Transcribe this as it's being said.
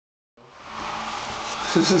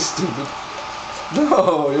This is stupid.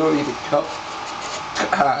 No, you don't need a cup.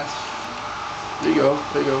 Gosh. There you go.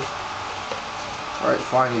 There you go. Alright,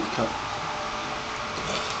 fine, need a cup.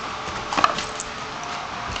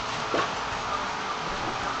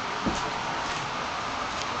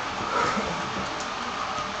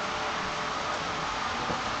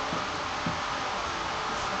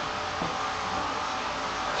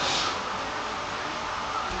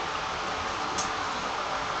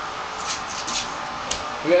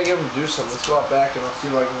 We gotta get him to do something. Let's go out back and I'll see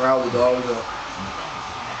if I can rile the dogs up.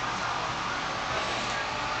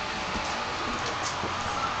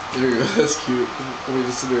 There you go. That's cute. We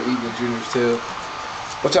just sit there eating the Junior's tail.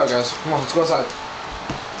 Watch out, guys. Come on, let's go outside.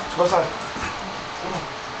 Let's go outside. Come on.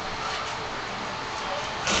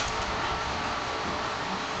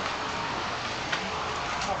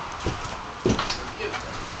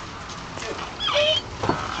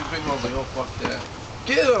 Two big ones like, oh fuck that.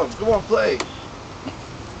 Get him! Come on, play.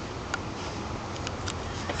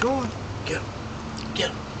 Go on. Get him. Get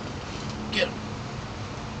him. Get him.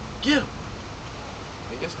 Get him.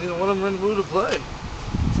 I guess neither one of them are in the mood to play.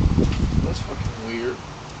 That's fucking weird.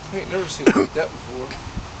 I ain't never seen it like that before.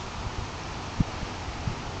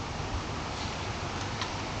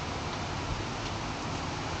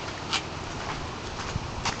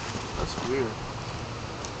 That's weird.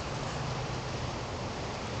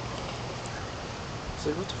 It's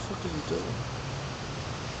like, what the fuck are you doing?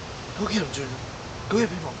 Go get him, Junior. Go get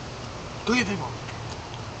Bigbone. Go get Bigbone.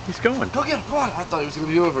 He's going. Go get him. Come on. I thought he was going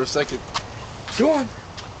to be over for a second. Go on.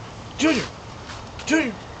 Junior.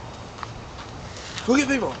 Junior. Go get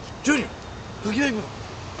Bigbone. Junior. Go get Bigbone.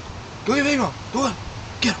 Go get Bigbone. Go on.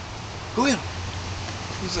 Get him. Go get him.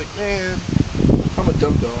 He's like, man, I'm a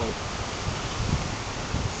dumb dog.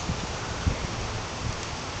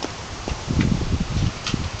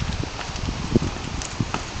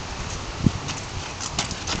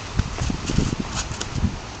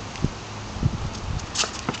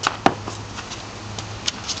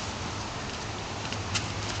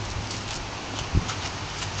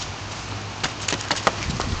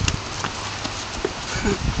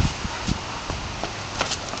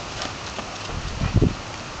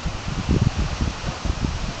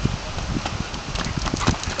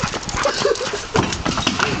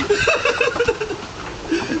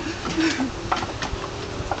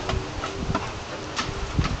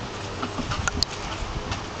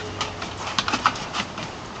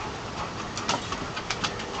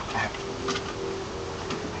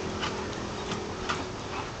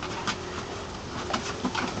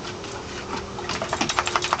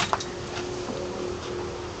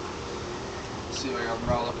 See if I got him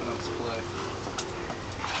riled up enough to play.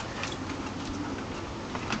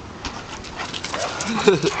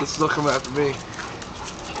 It's still coming after me.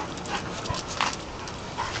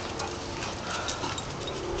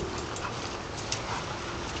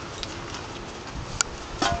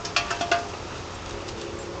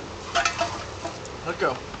 Let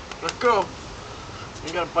go. Let go.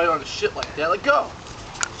 You gotta bite on the shit like that. Let go.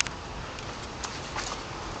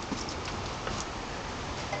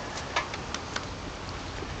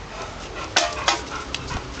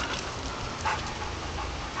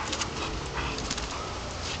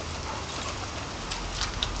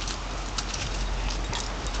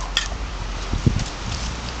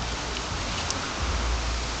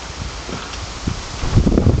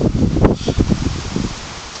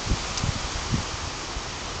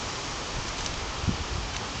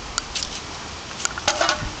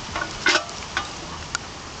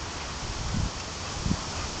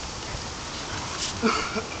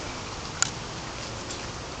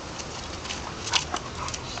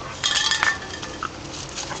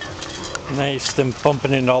 Nice, them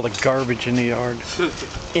bumping into all the garbage in the yard.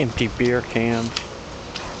 Empty beer cans.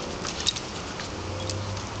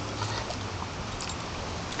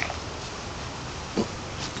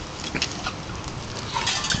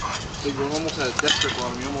 Bigbone almost had a death grip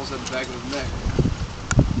on him. He almost had the back of his neck.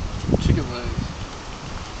 Chicken legs.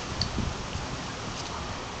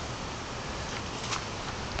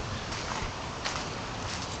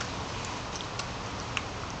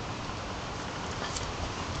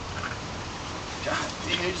 God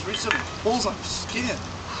damn, he just reached up and pulls on his skin.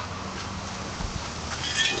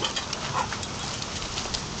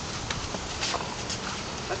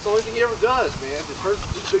 That's the only thing he ever does, man. It hurts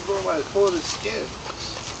this Bigbone by pulling his skin.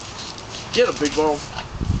 Get him, Bigbone.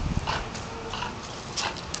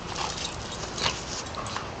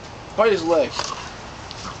 Bite his legs.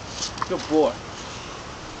 Good boy.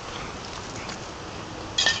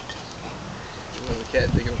 The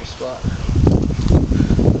cat digging up a spot.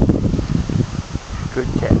 Good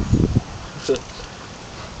cat.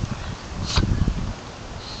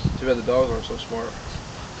 Too bad the dogs aren't so smart.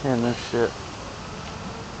 Yeah, no shit.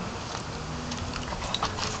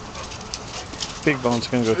 Big Bone's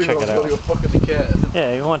gonna go check it out. Go fucking the cat.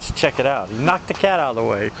 Yeah, he wants to check it out. He knocked the cat out of the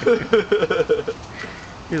way.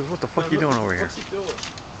 He goes, what the fuck are you doing over here? What's he doing?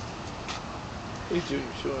 Hey, Junior,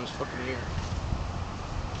 showing his fucking ear.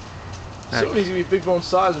 Soon he's gonna be Big Bone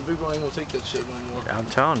size, and Big Bone ain't gonna take that shit no more. I'm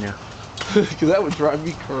telling you. Because that would drive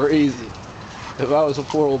me crazy if I was a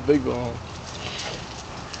poor old Big Bone.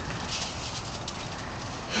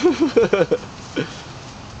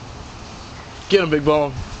 Get him, Big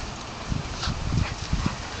Bone.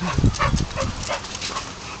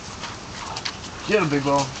 Get him, Big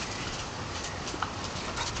Bone.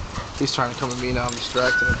 He's trying to come at me now. I'm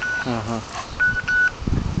distracting him.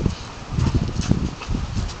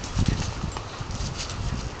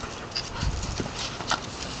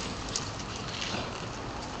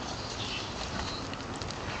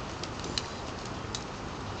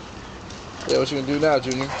 Yeah, what you gonna do now,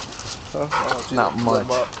 Junior? Huh? Oh, Not much.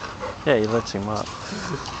 Yeah, he lets him up.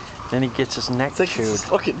 Then he gets his neck chewed. His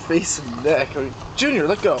fucking face and neck. I mean, Junior,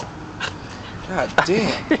 let go. God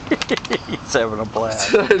damn. He's having a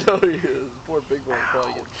blast. I know he is. Poor Big Bone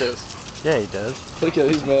probably getting pissed. Yeah, he does. Look at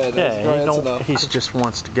him, he's mad. Yeah, he just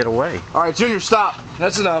wants to get away. Alright, Junior, stop.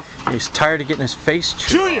 That's enough. He's tired of getting his face chewed.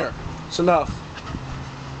 Junior! It's enough.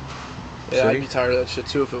 Yeah, See? I'd be tired of that shit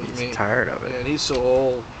too if it was me. He's tired of it. Yeah, and he's so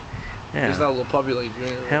old. Yeah. He's not a little puppy like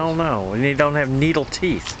Junior. Hell no. And he don't have needle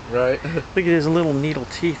teeth. Right? Look at his little needle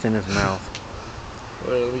teeth in his mouth.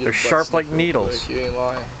 Wait, They're sharp like needles. You ain't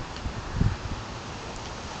lying.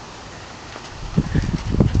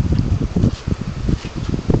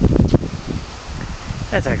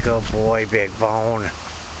 That's a good boy, Big Bone.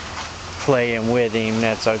 Playing with him,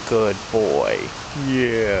 that's a good boy.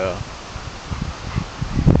 Yeah.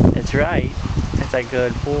 That's right. That's a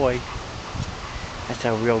good boy. That's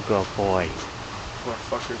a real good boy. Poor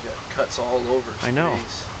fucker's got cuts all over his I know.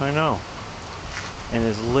 face. I know. And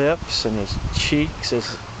his lips and his cheeks, And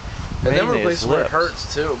then we're places where it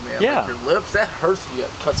hurts too, man. Yeah. Like your lips, that hurts when you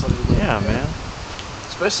got cuts on your lips. Yeah, man.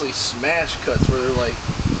 Especially smash cuts where they're like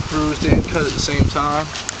bruised and cut at the same time.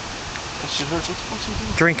 That shit hurts. What the fuck's he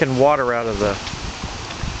doing? Drinking water out of the...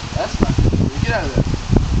 That's not good. Get out of there.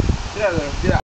 Get out of there. Get out.